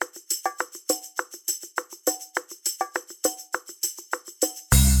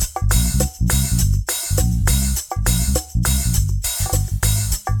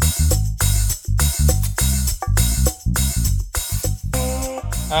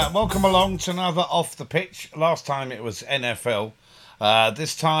Welcome along to another Off the Pitch. Last time it was NFL.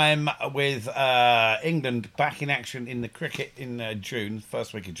 This time with England back in action in the cricket in June,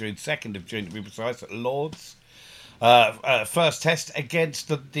 first week of June, 2nd of June to be precise, at Lords. First test against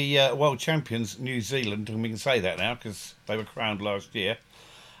the world champions, New Zealand, and we can say that now because they were crowned last year.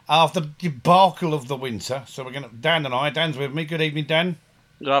 After the debacle of the winter, so we're going to, Dan's with me. Good evening, Dan.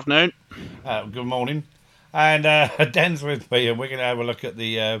 Good afternoon. Good morning. And Dan's with me, and we're going to have a look at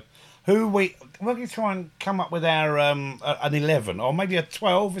the we're going to try and come up with our an 11 or maybe a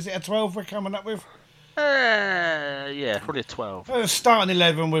 12. Is it a 12 we're coming up with? Yeah, probably a 12. Starting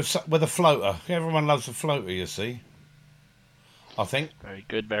 11 with a floater. Everyone loves a floater, you see. I think. Very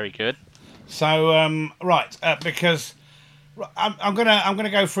good, very good. So because I'm gonna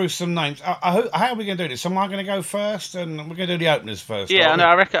go through some names. How are we gonna do this? Am I gonna go first, and we're gonna do the openers first? Yeah, no,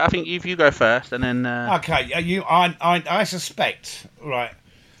 I think if you go first, and then. Okay, I suspect. Right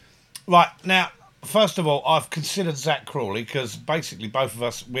now. First of all, I've considered Zach Crawley because basically both of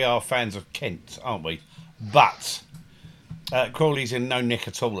us we are fans of Kent, aren't we? But Crawley's in no nick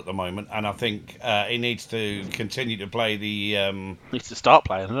at all at the moment, and I think he needs to continue to play the. Needs to start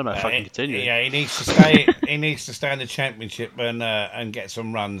playing. I don't know if I can continue. Yeah, he needs to stay. He needs to stay in the championship and get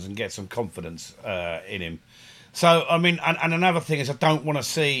some runs and get some confidence in him. So I mean, and another thing is, I don't want to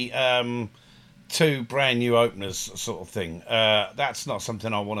see two brand new openers sort of thing. That's not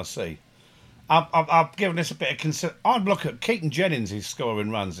something I want to see. I've given this a bit of consider. I'd look at Keaton Jennings. He's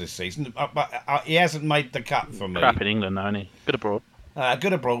scoring runs this season, but he hasn't made the cut for me. Crap in England, though, isn't he? Good abroad.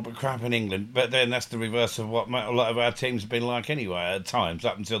 Good abroad, but crap in England. But then that's the reverse of what a lot of our teams have been like anyway at times,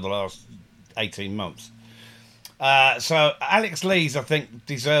 up until the last 18 months. So Alex Lees, I think,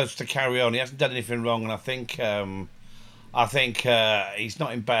 deserves to carry on. He hasn't done anything wrong, and I think he's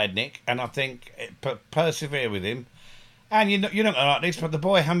not in bad nick, and I think persevere with him. And you're not going to like this, but the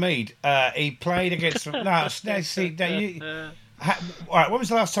boy Hamid, he played against... All right, when was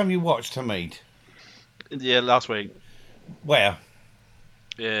the last time you watched Hamid? Yeah, last week. Where?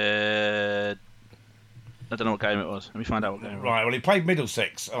 I don't know what game it was. Let me find out what game it was. Right, well, he played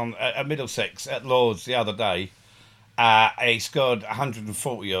Middlesex at Middlesex at Lords the other day. He scored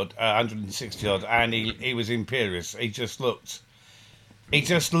 140 odd, 160 odd, and he was imperious. He just looked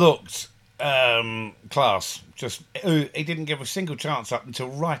class. He didn't give a single chance up until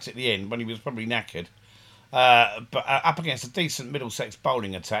right at the end when he was probably knackered. But up against a decent Middlesex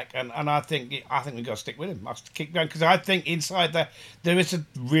bowling attack, and I think we've got to stick with him. I have to keep going because I think inside there is a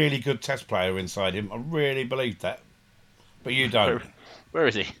really good Test player inside him. I really believe that, but you don't. Where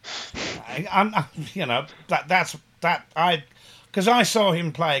is he? Because I saw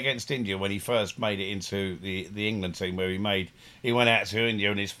him play against India when he first made it into the England team, where he went out to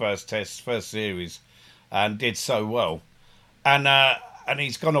India in his first series, and did so well, and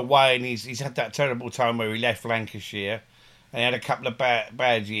he's gone away and he's had that terrible time where he left Lancashire, and he had a couple of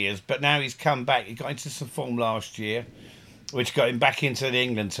bad years, but now he's come back. He got into some form last year, which got him back into the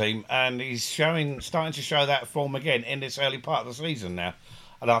England team, and he's starting to show that form again in this early part of the season now,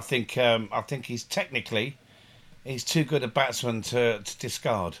 and I think he's technically. He's too good a batsman to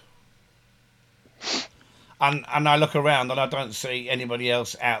discard. And I look around and I don't see anybody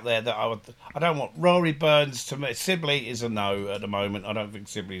else out there that I don't want. Rory Burns to me. Sibley is a no at the moment. I don't think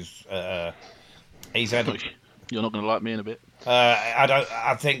Sibley's. He's had. You're not going to like me in a bit.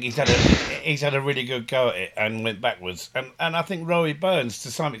 I think he's had a really good go at it and went backwards. And I think Rory Burns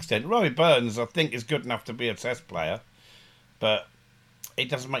to some extent. Rory Burns I think is good enough to be a Test player, but it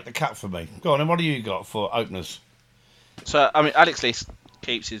doesn't make the cut for me. Go on, and what do you got for openers? So, I mean, Alex Lees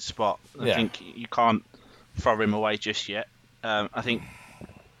keeps his spot. I Yeah. think you can't throw him away just yet. I think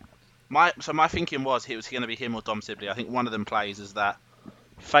my thinking was it was going to be him or Dom Sibley. I think one of them plays as that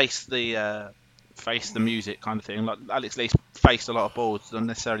face the music kind of thing. Like Alex Lees faced a lot of balls and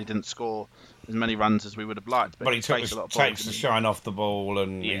necessarily didn't score as many runs as we would have liked. But he faced a lot of takes balls the shine off the ball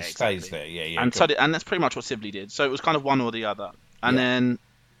and Yeah, he stays exactly. there. Yeah. And that's pretty much what Sibley did. So it was kind of one or the other. And then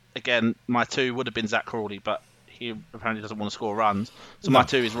again, my two would have been Zach Crawley, but he apparently doesn't want to score runs. So my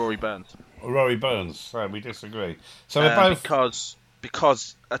two is Rory Burns. Rory Burns. So we disagree. So we're both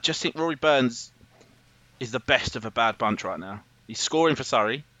because I just think Rory Burns is the best of a bad bunch right now. He's scoring for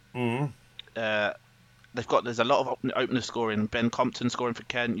Surrey. Mm-hmm. There's a lot of openers scoring. Ben Compton scoring for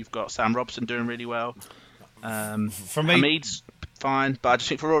Kent. You've got Sam Robson doing really well. For me, Hamid's fine, but I just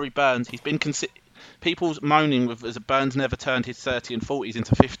think for Rory Burns, he's been people's moaning as Burns never turned his 30 and 40s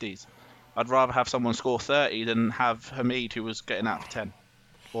into 50s. I'd rather have someone score 30 than have Hamid who was getting out for 10,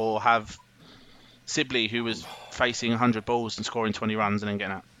 or have Sibley who was facing 100 balls and scoring 20 runs and then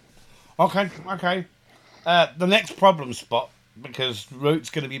getting out. Okay. The next problem spot because Root's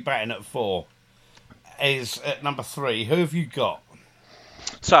going to be batting at 4, is at number 3. Who have you got?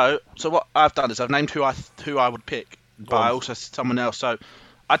 So what I've done is I've named who I would pick, Go but I on. also said someone else. So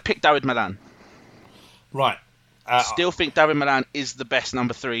I'd pick David Milan. Right. Still think David Milan is the best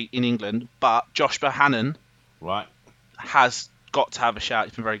number 3 in England, but Josh Bohannon Right. has got to have a shout.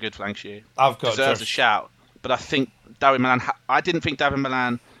 He's been very good for Lancashire. I've got Deserves a shout. But I think David Milan. I didn't think David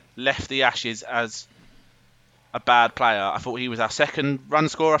Milan left the Ashes as a bad player. I thought he was our second run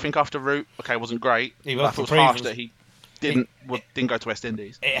scorer. I think after Root. Okay, wasn't great. He But was I thought it the was harsh previous- that he didn't go to West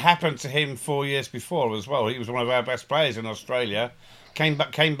Indies. It happened to him 4 years before as well. He was one of our best players in Australia. Came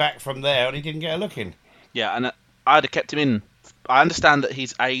back from there, and he didn't get a look in. Yeah, and I'd have kept him in. I understand that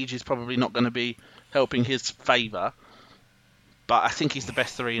his age is probably not going to be helping his favour, but I think he's the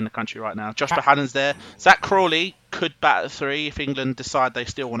best 3 in the country right now. Josh Bohannon's there. Zach Crawley could bat at 3 if England decide they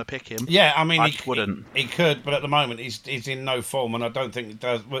still want to pick him. Yeah, I mean, I he wouldn't. He could, but at the moment he's in no form, and I don't think it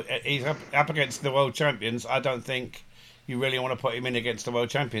does. He's up against the world champions. I don't think you really want to put him in against the world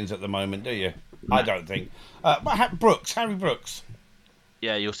champions at the moment, do you? No. I don't think. But Harry Brooks.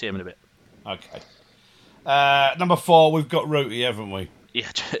 Yeah, you'll see him in a bit. Okay. Number 4, we've got Rooty, haven't we?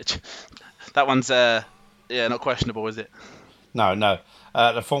 Yeah, that one's not questionable, is it? No.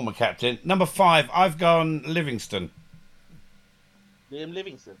 The former captain. Number 5, I've gone Livingston. Liam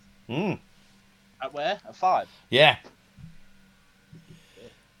Livingston. Mm. At where? At 5. Yeah.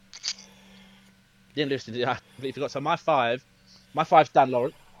 Liam Livingston. I completely forgot. So my 5's Dan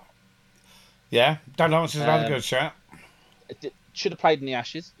Lawrence. Yeah. Dan Lawrence is another Um, good shout. Should have played in the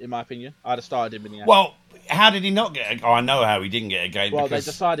Ashes, in my opinion. I'd have started him in the Ashes. Well, how did he not get I know how he didn't get a game. Well, because,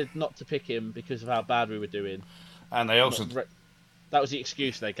 they decided not to pick him because of how bad we were doing. and they also... That was the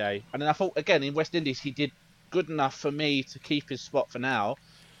excuse they gave. And then I thought, again, in West Indies, he did good enough for me to keep his spot for now.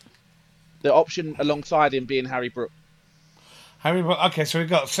 The option alongside him being Harry Brook. Okay, so we've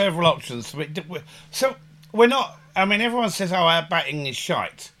got several options. So we're not... I mean, everyone says, our batting is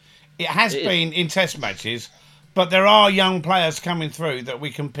shite. It has been in test matches, but there are young players coming through that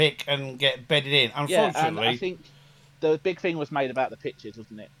we can pick and get bedded in. Unfortunately... Yeah, and I think the big thing was made about the pitches,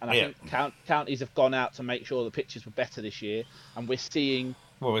 wasn't it? And I think counties have gone out to make sure the pitches were better this year. And we're seeing...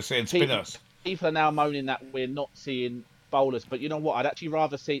 Well, we're seeing spinners. People are now moaning that we're not seeing bowlers. But you know what? I'd actually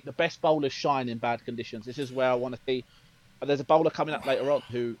rather see the best bowlers shine in bad conditions. This is where I want to see... There's a bowler coming up later on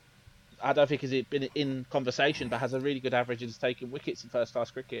who I don't think has been in conversation, but has a really good average and has taken wickets in first-class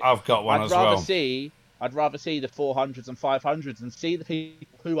cricket. I've got one as well. I'd rather see the 400s and 500s and see the people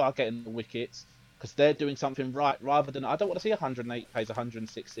who are getting the wickets because they're doing something right rather than... I don't want to see 108 plays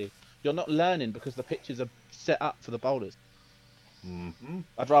 160. You're not learning because the pitches are set up for the bowlers. Mm-hmm.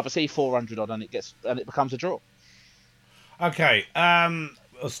 I'd rather see 400 on and it becomes a draw. Okay.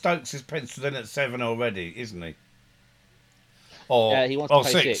 Well, Stokes is penciled in at 7 already, isn't he? Yeah, he wants to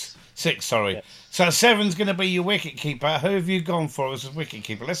play 6. 6, sorry. Yeah. So 7's going to be your wicket keeper. Who have you gone for as a wicket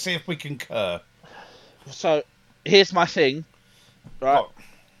keeper? Let's see if we concur. So here's my thing, right? Oh.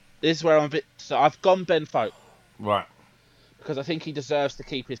 This is where I'm a bit... So I've gone Ben Folk Right. because I think he deserves to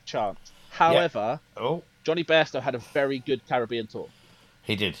keep his chance. However, Oh, Johnny Bairstow had a very good Caribbean tour.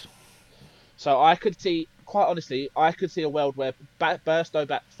 he did. So I could see, quite honestly, a world where Bairstow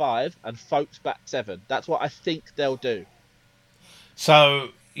bat 5 and Folks bat 7. That's what I think they'll do. So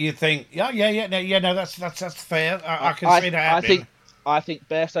you think, no, that's fair. I can see that happening. I think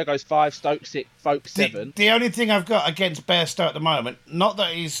Bairstow goes 5, Stokes 6, Folks 7. The only thing I've got against Bairstow at the moment, not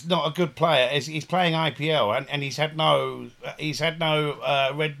that he's not a good player, is he's playing IPL and he's had no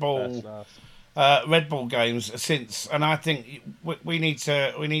Red Bull games since, and I think we need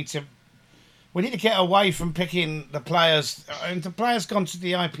to get away from picking the players. And the players gone to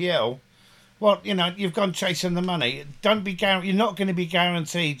the IPL. Well, you've gone chasing the money. Don't be you're not going to be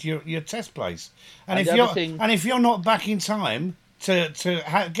guaranteed your test place. And if you're not back in time to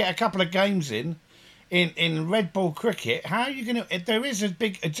get a couple of games in Red Bull cricket, how are you going to... There is a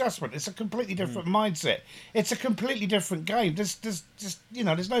big adjustment. It's a completely different mindset. It's a completely different game.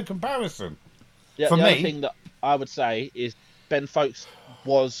 There's no comparison. Yeah, for the me, other thing that I would say is Ben Folks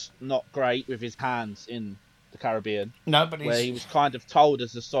was not great with his hands in the Caribbean. No, but where he was kind of told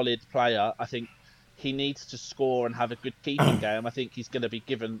as a solid player. I think he needs to score and have a good keeping game. I think he's going to be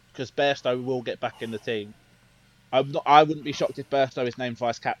given... Because Bairstow will get back in the team. I wouldn't be shocked if Bairstow is named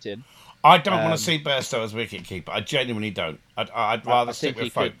vice captain. I don't want to see Bairstow as wicket keeper. I genuinely don't. I'd rather stick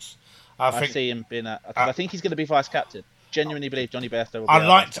with Folks. I see him being I think he's going to be vice captain. Genuinely believe Johnny Bairstow will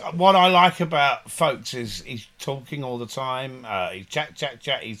be what I like about Folks is he's talking all the time. He's chat.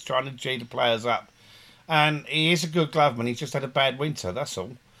 He's trying to G the players up, and he is a good gloveman. He's just had a bad winter. That's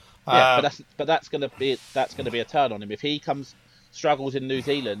all. Yeah, but that's going to be a turn on him if he comes. struggles in New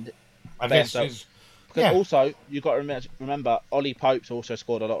Zealand. I guess Because yeah. also, you've got to remember, Ollie Pope's also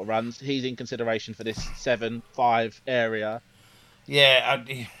scored a lot of runs. He's in consideration for this 7-5 area. Yeah,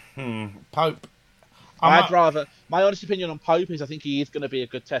 Pope. My honest opinion on Pope is I think he is going to be a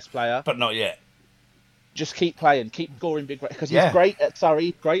good test player. But not yet. Just keep playing, keep scoring big, because he's Yeah. great at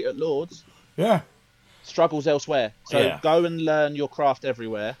Surrey, great at Lords, Yeah. struggles elsewhere. So go and learn your craft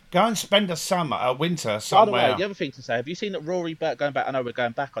everywhere. Go and spend a winter By the somewhere. way, the other thing to say, have you seen that Rory Burns, going back, I know we're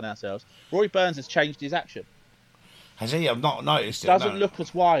going back on ourselves, Rory Burns has changed his action. Has he? I've not noticed it. Doesn't no. look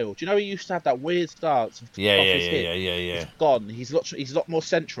as wild. You know, he used to have that weird stance. Yeah. It's gone. He's a lot more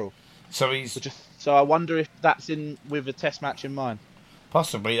central. So he's So I wonder if that's in with a test match in mind.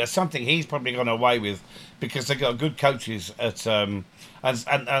 possibly that's something he's probably gone away with because they've got good coaches at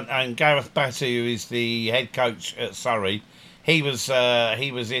and Gareth Batty, who is the head coach at Surrey. He was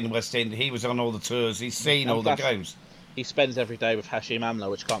in West End. He was on all the tours. He's seen all the games. He spends every day with Hashim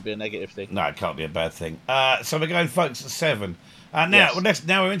Amla, which can't be a negative thing. No, it can't be a bad thing. So we're going, folks, at 7. Now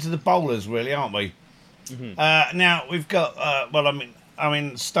we're into the bowlers, really, aren't we? Mm-hmm. Now we've got. I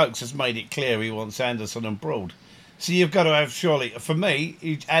mean, Stokes has made it clear he wants Anderson and Broad. So you've got to have, surely, for me,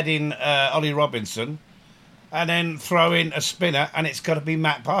 you add in Ollie Robinson, and then throw in a spinner, and it's got to be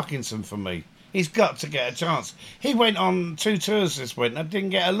Matt Parkinson for me. He's got to get a chance. He went on 2 tours this winter,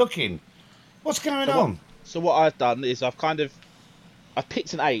 didn't get a look in. What's going on? So what I've done is I've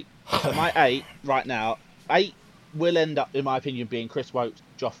picked an 8. So my 8 right now, 8 will end up, in my opinion, being Chris Woakes,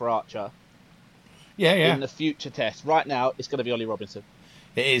 Jofra Archer. Yeah. In the future test. Right now, it's going to be Ollie Robinson.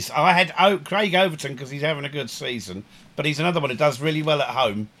 It is. I had Craig Overton because he's having a good season, but he's another one who does really well at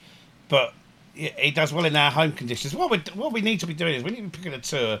home, but he does well in our home conditions. What we need to be doing is we need to be picking a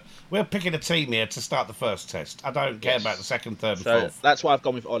tour. We're picking a team here to start the first test. I don't care about the second, third, and fourth. That's why I've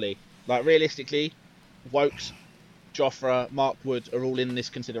gone with Ollie. Like, realistically, Woakes, Jofra, Mark Wood are all in this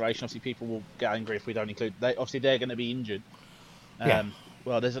consideration. Obviously, people will get angry if we don't include. They're going to be injured.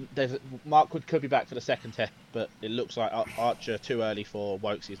 Well, Mark Wood could be back for the second test, but it looks like Archer too early for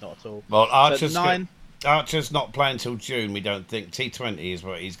Woakes. He's not at all. Well, Archer's not playing till June. We don't think T20 is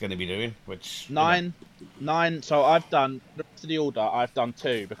what he's going to be doing. Which 9. So I've done the rest of the order. I've done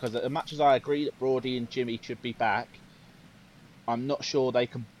 2 because as much as I agree that Brody and Jimmy should be back, I'm not sure they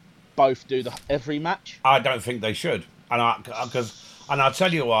can both do every match. I don't think they should, and I'll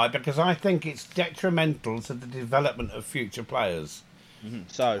tell you why. Because I think it's detrimental to the development of future players. Mm-hmm.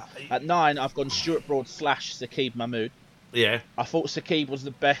 So at 9, I've gone Stuart Broad / Saqib Mahmood. Yeah. I thought Saqib was the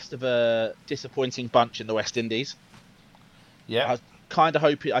best of a disappointing bunch in the West Indies. Yeah. I was kind of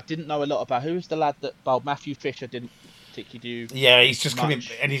hoping. I didn't know a lot about who's the lad that bowled. Matthew Fisher didn't particularly do. Yeah, he's just much.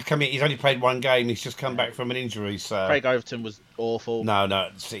 come in. He's only played 1 game. He's just come back from an injury. So Craig Overton was awful. No.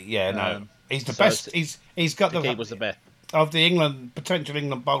 He's the best. He's got Saqib was the best of the potential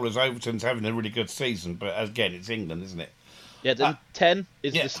England bowlers. Overton's having a really good season, but again, it's England, isn't it? Yeah, then 10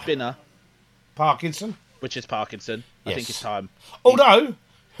 is the spinner. Parkinson. Which is Parkinson. Yes. I think it's time. Although,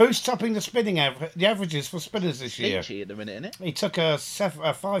 who's topping the spinning the averages for spinners this year? Leachy at the minute, isn't it? He took a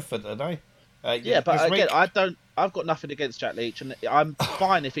 5 foot today. But again, I've got nothing against Jack Leach, and I'm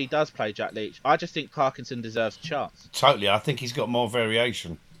fine if he does play Jack Leach. I just think Parkinson deserves a chance. Totally, I think he's got more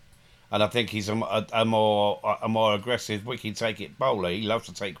variation. And I think he's a more aggressive wicket take it bowler. He loves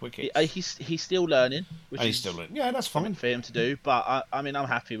to take wickets. He's still learning, Yeah, that's fine for him to do. But I'm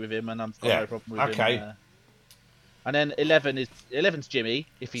happy with him, and I've got no problem with him. Okay. And then 11's Jimmy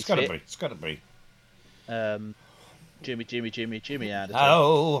if he's fit. It's got to be. Jimmy Anderson.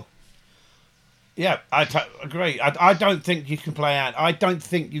 Oh. Yeah, I agree. I don't think you can play out. I don't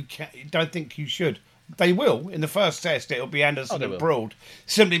think you can. Don't think you should. They will in the first test. It'll be Anderson and Broad,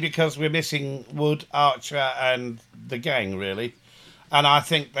 simply because we're missing Wood, Archer, and the gang really, and I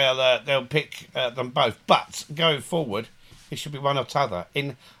think they'll pick them both. But going forward, it should be one or t'other.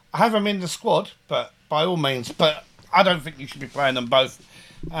 Have them in the squad, but by all means. But I don't think you should be playing them both.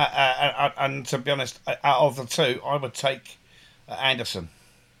 And to be honest, out of the 2, I would take Anderson.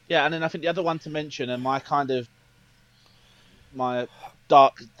 Yeah, and then I think the other one to mention, and my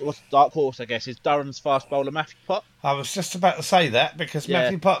dark horse, I guess, is Durham's fast bowler Matthew Potts. I was just about to say that because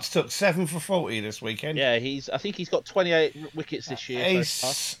Matthew Potts took 7 for 40 this weekend. Yeah, I think he's got 28 wickets this year.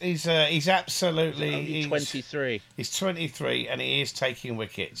 He's absolutely 23. He's 23 and he is taking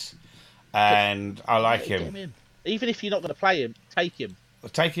wickets, and I like him. Even if you're not going to play him, take him.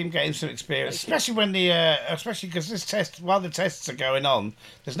 Take him, get him some experience, especially when especially because this test, while the tests are going on,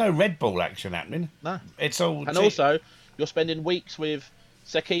 there's no red ball action happening. No, it's all. And also, you're spending weeks with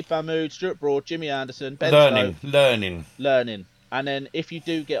Saqib Mahmood, Stuart Broad, Jimmy Anderson, Ben learning, and then if you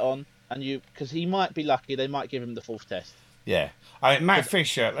do get on, and because he might be lucky, they might give him the 4th test. Yeah. I mean, Matt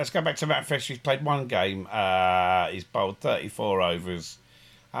Fisher, let's go back to Matt Fisher. He's played one game. He's bowled 34 overs.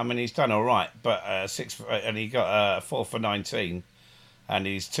 I mean, he's done all right, but and he got 4 for 19, and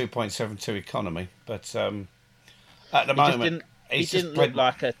he's 2.72 economy. But at the moment, he didn't look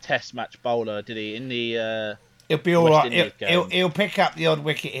like a Test match bowler, did he? In the he'll be all West right. Indies game. He'll pick up the odd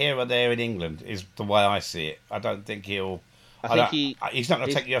wicket here or there in England. Is the way I see it. I don't think he'll. He's not going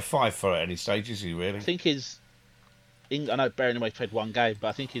to take you a 5 for at any stage, is he? Really? I think I know bearing in mind he played one game, but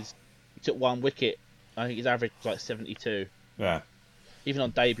I think he took one wicket. I think his average was like 72. Yeah. Even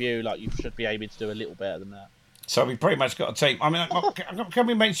on debut, like, you should be able to do a little better than that. So we pretty much got a team. I mean, can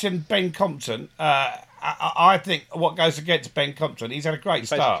we mention Ben Compton? I think what goes against Ben Compton, he's had a great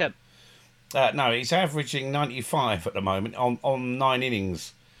start. No, he's averaging 95 at the moment on 9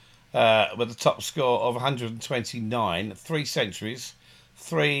 innings with a top score of 129, 3 centuries,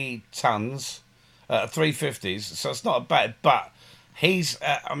 3 tons, 3 50s. So it's not a bad, but he's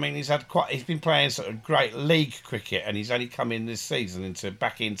been playing sort of great league cricket, and he's only come in this season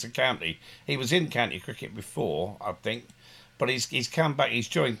back into county. He was in county cricket before, I think, but he's come back. He's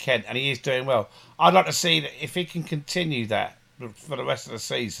joined Kent, and he is doing well. I'd like to see that if he can continue that for the rest of the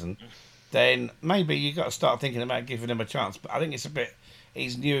season, then maybe you got to start thinking about giving him a chance. But I think it's a bit.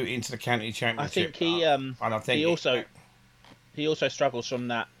 He's new into the county championship. I think he also struggles from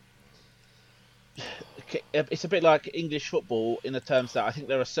that. It's a bit like English football in the terms that I think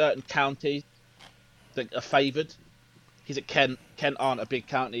there are certain counties that are favoured. He's at Kent. Kent aren't a big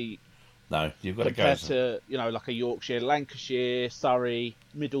county. No, you've got to go. Compared to, like a Yorkshire, Lancashire, Surrey,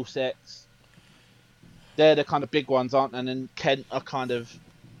 Middlesex. They're the kind of big ones, aren't they? And then Kent are kind of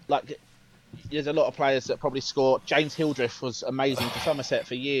like. There's a lot of players that probably score. James Hildreth was amazing for Somerset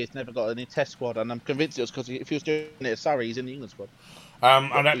for years, never got any Test squad, and I'm convinced it was because if he was doing it at Surrey, he's in the England squad.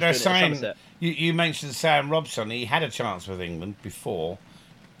 And they're saying you mentioned Sam Robson. He had a chance with England before,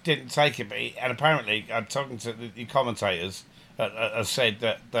 didn't take it. And apparently, talking to the commentators, have said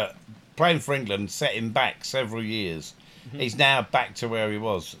that playing for England set him back several years. Mm-hmm. He's now back to where he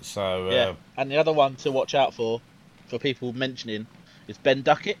was. So yeah. And the other one to watch out for people mentioning, is Ben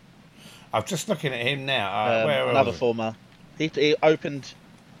Duckett. I'm just looking at him now. Another former. He opened.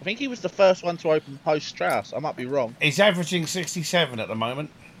 I think he was the first one to open post Strauss. I might be wrong. He's averaging 67 at the moment.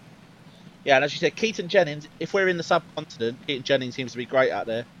 Yeah, and as you said, Keaton Jennings, if we're in the subcontinent, Keaton Jennings seems to be great out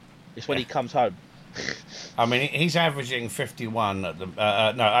there. It's when he comes home. I mean, he's averaging 51 at the...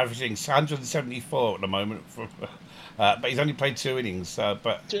 averaging 174 at the moment. But he's only played 2 innings.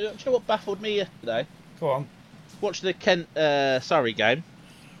 But do you know what baffled me yesterday? Go on. Watch the Kent Surrey game.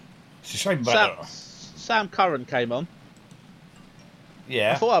 It's a shame Sam Curran came on.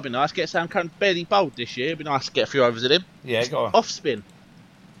 Yeah. I thought it'd be nice to get Sam Curran barely bowled this year. It'd be nice to get a few overs at him. Yeah, go on. Off spin.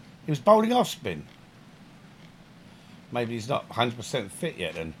 He was bowling off spin. Maybe he's not 100% fit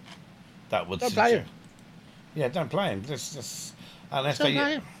yet then. That would Don't play him. Yeah, don't play him.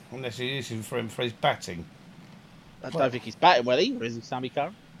 Unless you use him for his batting. I don't think he's batting well either, is he, Sammy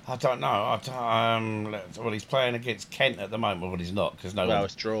Curran? I don't know. Well, he's playing against Kent at the moment, but he's not because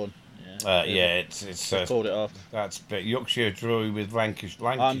it's drawn. It's called it off. That's Yorkshire drew with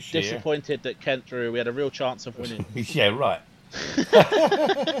Lancashire. I'm disappointed that Kent drew. We had a real chance of winning. Yeah, right.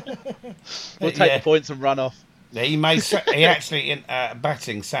 We'll take the points and run off. Yeah, he actually in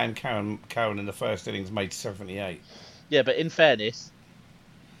batting Sam Curran in the first innings made 78. Yeah, but in fairness,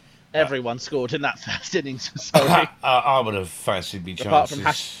 everyone scored in that first innings. Sorry. I would have fancied me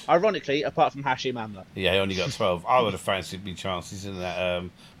chances. Ironically, apart from Hashim Amla. Yeah, he only got 12. I would have fancied me chances in that.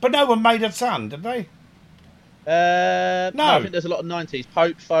 But no one made a ton, did they? No, I think there's a lot of 90s.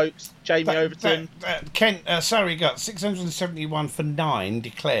 Pope, Folks, Jamie Overton. Kent, Surrey got 671 for 9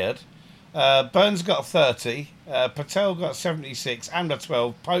 declared. Burns got 30. Patel got 76. Amla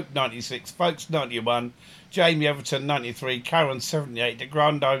 12. Pope 96. Folks 91. Jamie Everton 93. Curran 78. De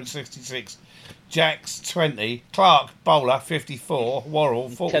Grandone 66. Jacks 20. Clark bowler 54. Worrell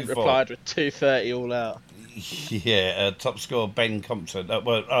 44. Kent replied with 230 all out. Yeah, top score Ben Compton.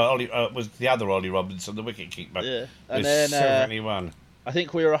 Was the other Ollie Robinson, the wicket keeper. Yeah, and then 71. I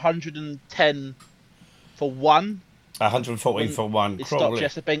think we were 110 for 1. 114 for 1. It stopped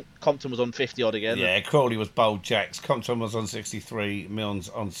yesterday. Ben Compton was on 50 odd again. Yeah, Crawley was bowled Jacks. Compton was on 63. Milnes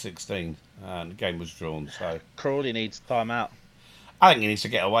on 16. And the game was drawn. So Crawley needs time out. I think he needs to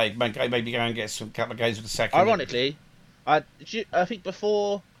get away. Maybe go and get some couple of games with the second. Ironically, I think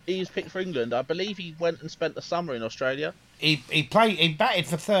before he was picked for England, I believe he went and spent the summer in Australia. He batted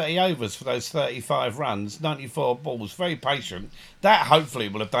for 30 overs for those 35 runs, 94 balls, very patient. That hopefully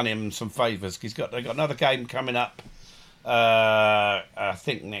will have done him some favours. They've got another game coming up, I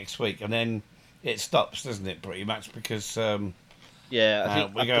think next week, and then it stops, doesn't it? Pretty much because Yeah,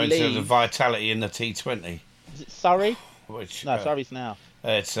 we go into the Vitality in the T20, Is it Surrey? which No, Surrey's now.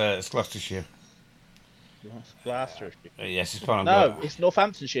 it's Gloucestershire. Gloucestershire. Yes, it's fine. No, it's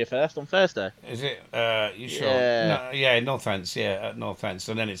Northamptonshire first on Thursday. Is it? You sure? Yeah. No, yeah, Northants. Yeah, at Northants,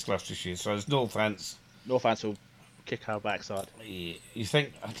 and then it's Gloucestershire. So it's Northants. Northants will kick our backside. You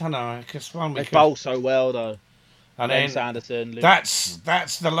think? I don't know. Because one we They could, bowl so well though. and Ben then Sanderson. Luke. that's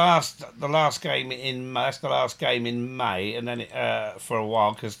the last game in that's the last game in May, and then for a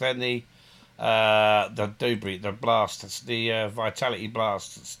while because then the Dewberry the Vitality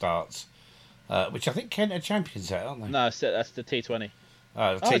Blast starts, which I think Kent are champions at, aren't they? No, that's the T20.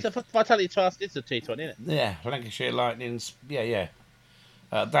 The It's a Vitality Trust. It's a T20, isn't it? Yeah, Lancashire Lightning's. Yeah.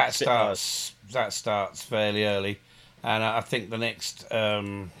 That starts fairly early, and I think the next.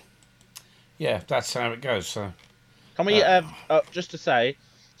 That's how it goes. So. Can we just to say?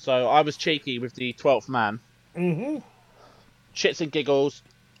 So I was cheeky with the 12th man. Mm-hmm. Shits and giggles.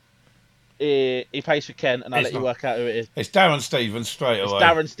 He plays for Kent, and I'll let you work out who it is. It's Darren Stevens straight away. It's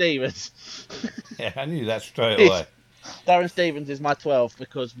Darren Stevens. Yeah, I knew that straight away. Darren Stevens is my 12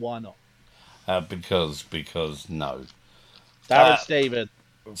 because why not? Because no. Darren Stevens.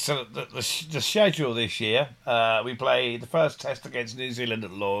 So the schedule this year, we play the first test against New Zealand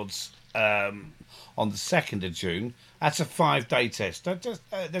at Lords on the 2nd of June. That's a 5-day test.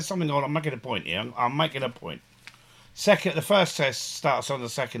 There's something on. I'm making a point here. I'm making a point. The first test starts on the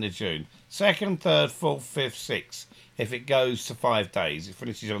 2nd of June. 2nd, 3rd, 4th, 5th, 6th. If it goes to 5 days, it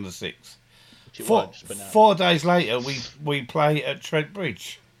finishes on the 6th. 4 days later, we play at Trent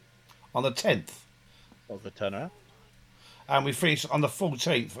Bridge on the 10th. Of a turnaround. And we finish on the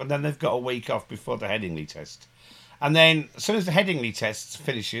 14th, and then they've got a week off before the Headingley test. And then, as soon as the Headingley test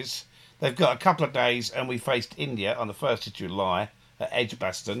finishes, they've got a couple of days, and we faced India on the 1st of July at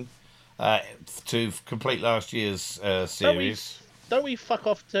Edgbaston to complete last year's series. Don't we fuck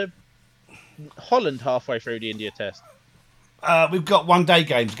off to Holland halfway through the India test? We've got 1-day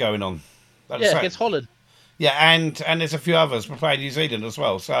games going on. Yeah, against Holland. Yeah, and there's a few others. We're playing New Zealand as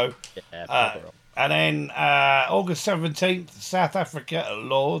well. So, and then August 17th, South Africa at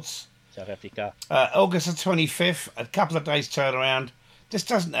Lords. South Africa. August the 25th, a couple of days turnaround. This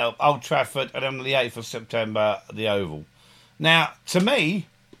doesn't help. Old Trafford, and then on the 8th of September, the Oval. Now, to me,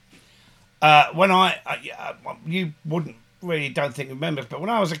 when you wouldn't really don't think remember, but when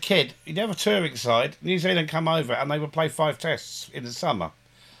I was a kid, you'd have a touring side. New Zealand come over, and they would play 5 tests in the summer.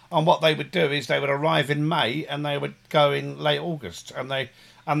 And what they would do is they would arrive in May and they would go in late August and they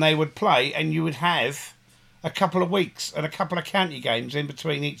would play, and you would have a couple of weeks and a couple of county games in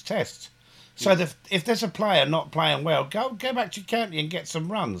between each test. So that if there's a player not playing well, go back to your county and get some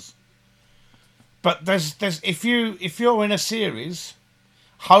runs. But there's if you're in a series,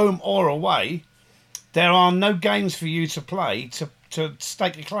 home or away, there are no games for you to play to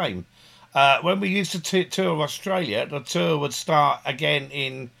stake a claim. When we used to tour Australia, the tour would start again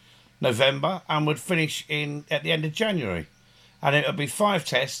in November and would finish at the end of January, and it would be 5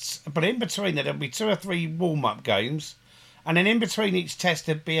 tests. But in between there'd be 2 or 3 warm-up games, and then in between each test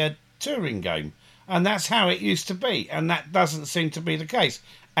there'd be a touring game, and that's how it used to be. And that doesn't seem to be the case,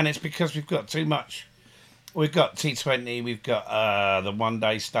 and it's because we've got too much. We've got T20, we've got the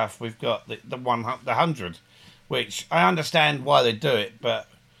 1-day stuff, we've got the 100, which I understand why they do it, but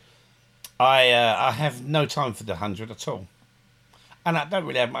I have no time for the 100 at all. And I don't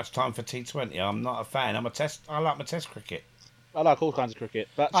really have much time for T20. I'm not a fan. I like my test cricket. I like all kinds of cricket.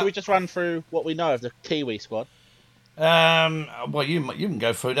 But should we just run through what we know of the Kiwi squad? Well, you can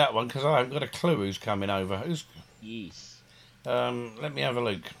go through that one because I haven't got a clue who's coming over. Yes. Let me have a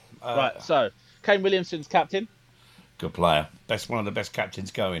look. Right, so Kane Williamson's captain. Good player. That's one of the best captains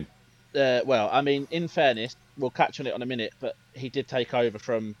going. Well, I mean, in fairness, we'll catch on it on a minute, but he did take over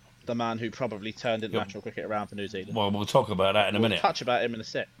from the man who probably turned international cricket around for New Zealand. Well, we'll talk about that in a minute. We'll touch about him in a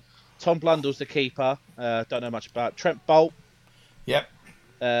sec. Tom Blundell's the keeper. Don't know much about Trent Bolt. Yep.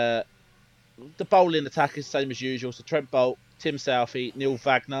 The bowling attack is the same as usual. So Trent Bolt, Tim Southey, Neil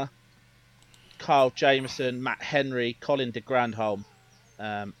Wagner, Kyle Jameson, Matt Henry, Colin de Grandholm,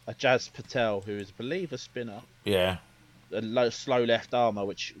 Ajaz Patel, who is, I believe, a spinner. Yeah. A slow left armour,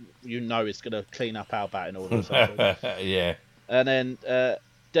 which you know is going to clean up our batting order. Yeah. And then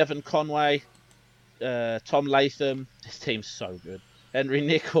Devon Conway, Tom Latham. This team's so good. Henry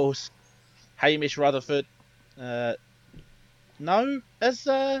Nichols, Hamish Rutherford. Has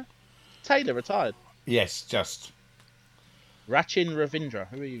Taylor retired? Yes, just. Rachin Ravindra.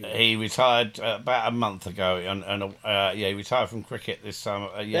 Who are you? He retired about a month ago, and he retired from cricket this summer.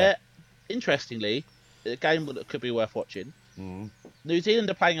 Interestingly, a game that could be worth watching. New Zealand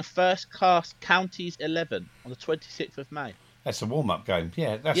are playing a first-class Counties 11 on the 26th of May. That's a warm-up game.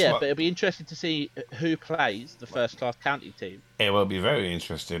 Yeah, that's Yeah, what... but it'll be interesting to see who plays the first-class county team. It will be very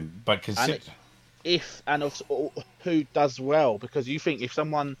interesting, but Who does well, because you think if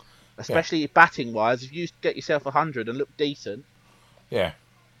someone, especially batting-wise, if you get yourself 100 and look decent, yeah,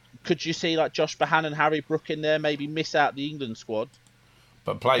 could you see like Josh Bahan and Harry Brook in there maybe miss out the England squad?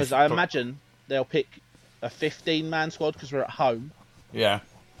 but play Because I imagine they'll pick a 15-man squad because we're at home. Yeah.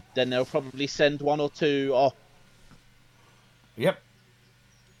 Then they'll probably send one or two off. Yep.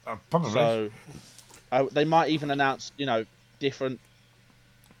 Probably. So they might even announce, different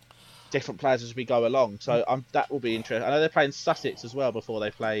players as we go along. So that will be interesting. I know they're playing Sussex as well before they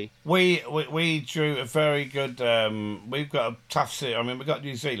play. We drew a very good. We've got a tough series. I mean, we've got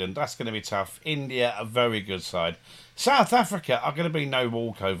New Zealand. That's going to be tough. India, a very good side. South Africa are going to be no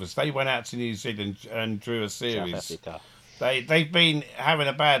walkovers. They went out to New Zealand and drew a series. South Africa. They've been having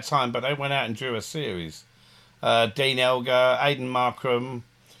a bad time, but they went out and drew a series. Dean Elgar, Aidan Markram,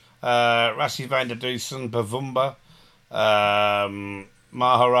 Rassi van der Dusen, Bavumba,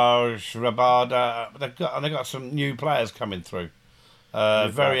 Maharaj Rabada. They've got some new players coming through.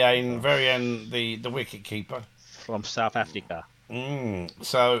 Varian, the wicket keeper from South Africa.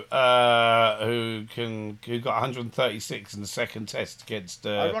 So who got 136 in the second test against.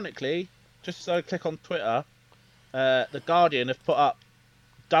 Ironically, just so I click on Twitter, the Guardian have put up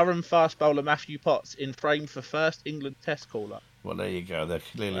Durham fast bowler Matthew Potts in frame for first England Test caller. Well, there you go. They're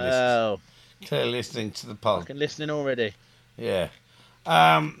clearly listening to the pod. Fucking listening already. Yeah.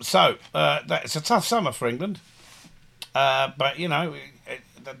 So it's a tough summer for England, but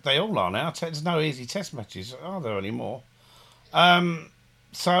they all are now. There's no easy Test matches, are there anymore?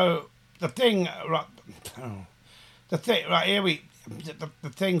 So the thing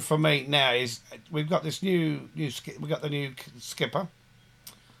for me now is we've got this new skipper.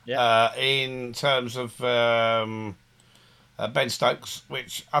 Yeah. In terms of Ben Stokes,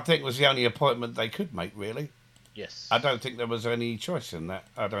 which I think was the only appointment they could make, really. Yes. I don't think there was any choice in that.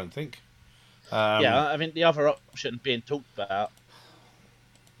 I don't think. I mean, the other option being talked about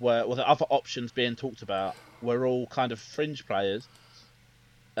were all kind of fringe players.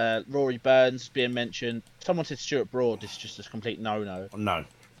 Rory Burns being mentioned. Someone said Stuart Broad is just a complete no-no. No.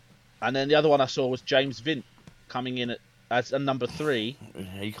 And then the other one I saw was James Vint coming in as a number 3.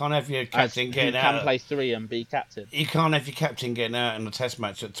 You can't have your captain getting out. Can play 3 and be captain. You can't have your captain getting out in a Test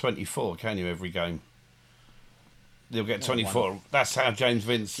match at 24, can you? Every game. You'll get 24. That's how James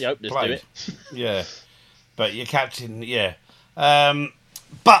Vince played. Do it. Yeah, but your captain, yeah.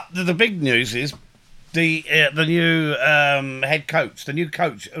 But the big news is the new head coach, the new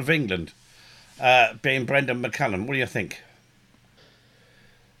coach of England, being Brendan McCullum. What do you think?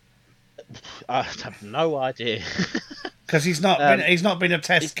 I have no idea. Because he's not been a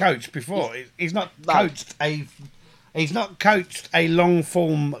Test coach before. He's not coached a long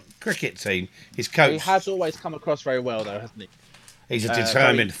form cricket team. He has always come across very well, though, hasn't he? He's a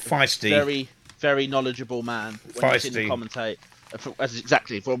determined, feisty, very, very knowledgeable man. When feisty. You see him commentate,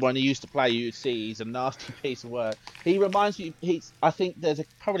 exactly from when he used to play, you'd see he's a nasty piece of work. He reminds me. I think there's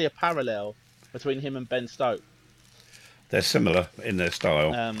probably a parallel between him and Ben Stokes. They're similar in their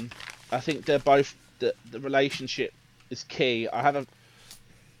style. I think they're both the relationship is key. I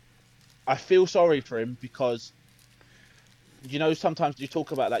feel sorry for him because sometimes you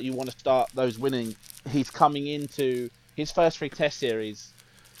talk about that you want to start those winning. He's coming into his first 3 Test series,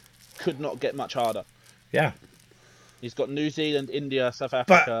 could not get much harder. Yeah. He's got New Zealand, India, South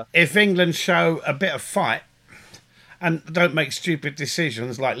Africa. But if England show a bit of fight and don't make stupid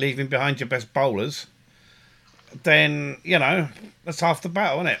decisions like leaving behind your best bowlers, then, that's half the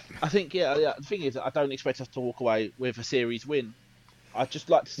battle, isn't it? I think, the thing is, I don't expect us to walk away with a series win. I'd just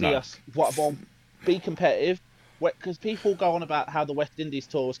like to see us be competitive, because people go on about how the West Indies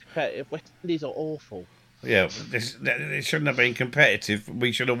tour was competitive. West Indies are awful. Yeah, it shouldn't have been competitive.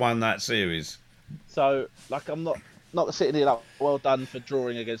 We should have won that series. So, I'm not sitting here like, well done for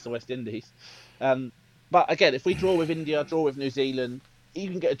drawing against the West Indies. But again, if we draw with India, draw with New Zealand,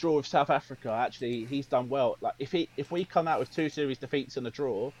 even get a draw with South Africa, actually, he's done well. Like if we come out with 2 series defeats and a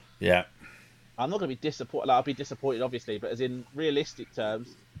draw, yeah, I'm not going to be disappointed. I'll be disappointed, obviously, but as in realistic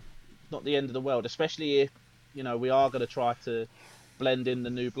terms, not the end of the world. Especially if we are going to try to blend in the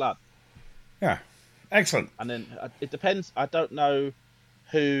new blood. Yeah, excellent. And then it depends. I don't know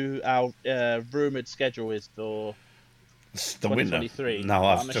who our rumoured schedule is for the winner. 2023. No,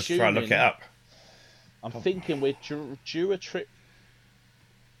 I've just tried to look it up. I'm thinking we're due a trip.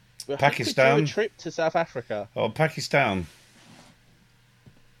 Pakistan. A trip to South Africa. Pakistan.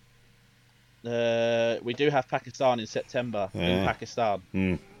 We do have Pakistan in September in Yeah. Pakistan.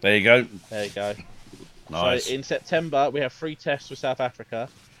 There you go. There you go. Nice. So in September we have 3 tests with South Africa,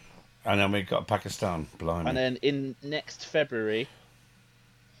 And then we've got Pakistan. Blimey. and then in next February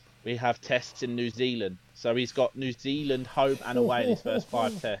we have tests in New Zealand. So he's got New Zealand home and away in his first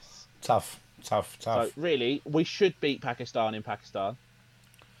 5 tests. Tough. So really, we should beat Pakistan in Pakistan.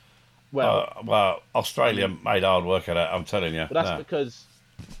 Well, Australia made hard work of that, I'm telling you. but that's No. because,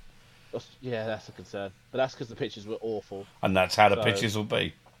 yeah, that's a concern. But that's because the pitches were awful. And that's how the so- pitches will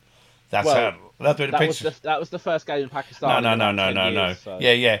be. That's Well, how they'll do the pitches. That was the first game in Pakistan. No. in about 10 years, so-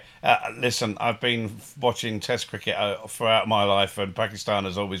 Yeah. Listen, I've been watching Test cricket throughout my life, and Pakistan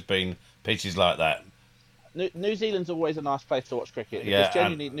has always been pitches like that. New Zealand's always a nice place to watch cricket. Yeah, Because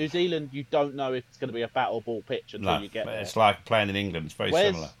genuinely, New Zealand, you don't know if it's going to be a battle ball pitch until No, you get there. it's like playing in England. It's very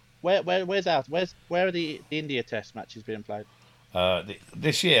similar. Where are the India Test matches being played?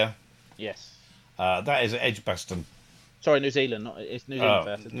 This year, Yes. that is at Edgbaston. Sorry, New Zealand. It's New Zealand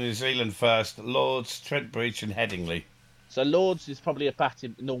first. isn't it? New Zealand first, Lords, Trent Bridge, and Headingley. So Lords is probably a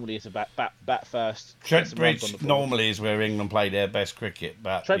batting. Normally, it's a bat first. get Trent some runs on Bridge the board. normally is where England play their best cricket,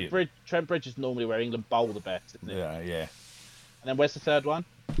 but Trent Bridge is normally where England bowl the best, isn't it? yeah. And then where's the third one?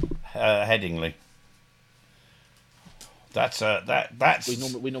 Headingley. That's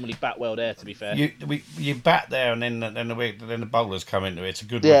We normally bat well there. To be fair. you bat there, and then the bowlers come into it. It's a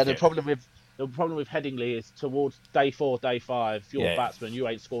good Yeah, wicket. the problem with Headingley is towards day 4, day 5, if you're a batsman, you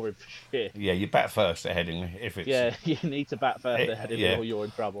ain't scoring for shit. Yeah, you bat first at Headingley if it's. Yeah, you need to bat first at Headingley yeah. or you're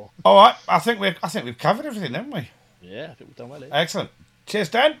in trouble. All right, I think we've covered everything, haven't we? Yeah, I think we've done well. Excellent. Cheers,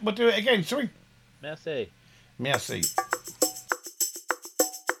 Dan. We'll do it again, shall we? Merci. Merci.